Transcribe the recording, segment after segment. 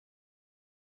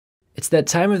It's that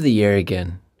time of the year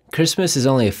again. Christmas is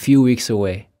only a few weeks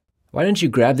away. Why don't you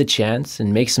grab the chance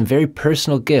and make some very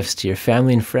personal gifts to your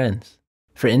family and friends?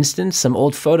 For instance, some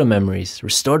old photo memories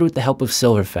restored with the help of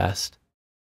SilverFast.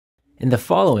 In the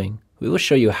following, we will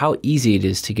show you how easy it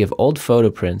is to give old photo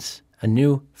prints a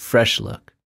new, fresh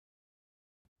look.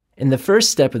 In the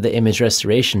first step of the image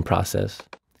restoration process,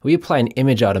 we apply an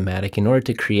image automatic in order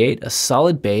to create a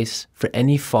solid base for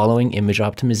any following image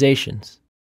optimizations.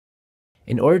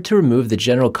 In order to remove the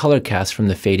general color cast from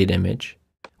the faded image,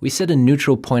 we set a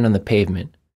neutral point on the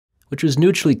pavement, which was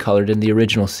neutrally colored in the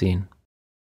original scene.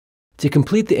 To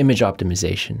complete the image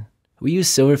optimization, we use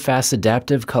SilverFast's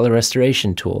Adaptive Color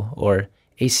Restoration tool, or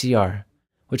ACR,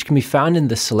 which can be found in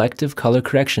the Selective Color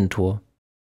Correction tool.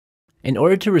 In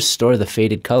order to restore the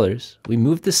faded colors, we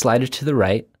move the slider to the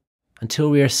right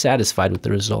until we are satisfied with the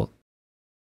result.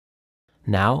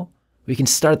 Now, we can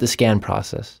start the scan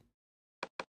process.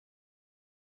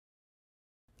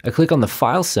 A click on the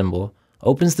File symbol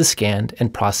opens the scanned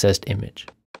and processed image.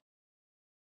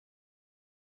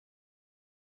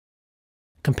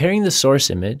 Comparing the source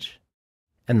image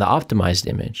and the optimized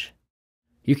image,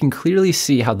 you can clearly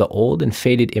see how the old and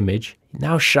faded image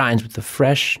now shines with a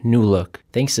fresh, new look,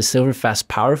 thanks to SilverFast's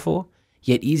powerful,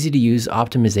 yet easy-to-use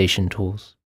optimization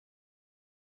tools.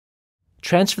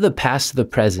 Transfer the past to the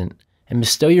present and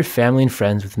bestow your family and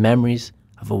friends with memories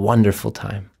of a wonderful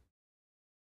time.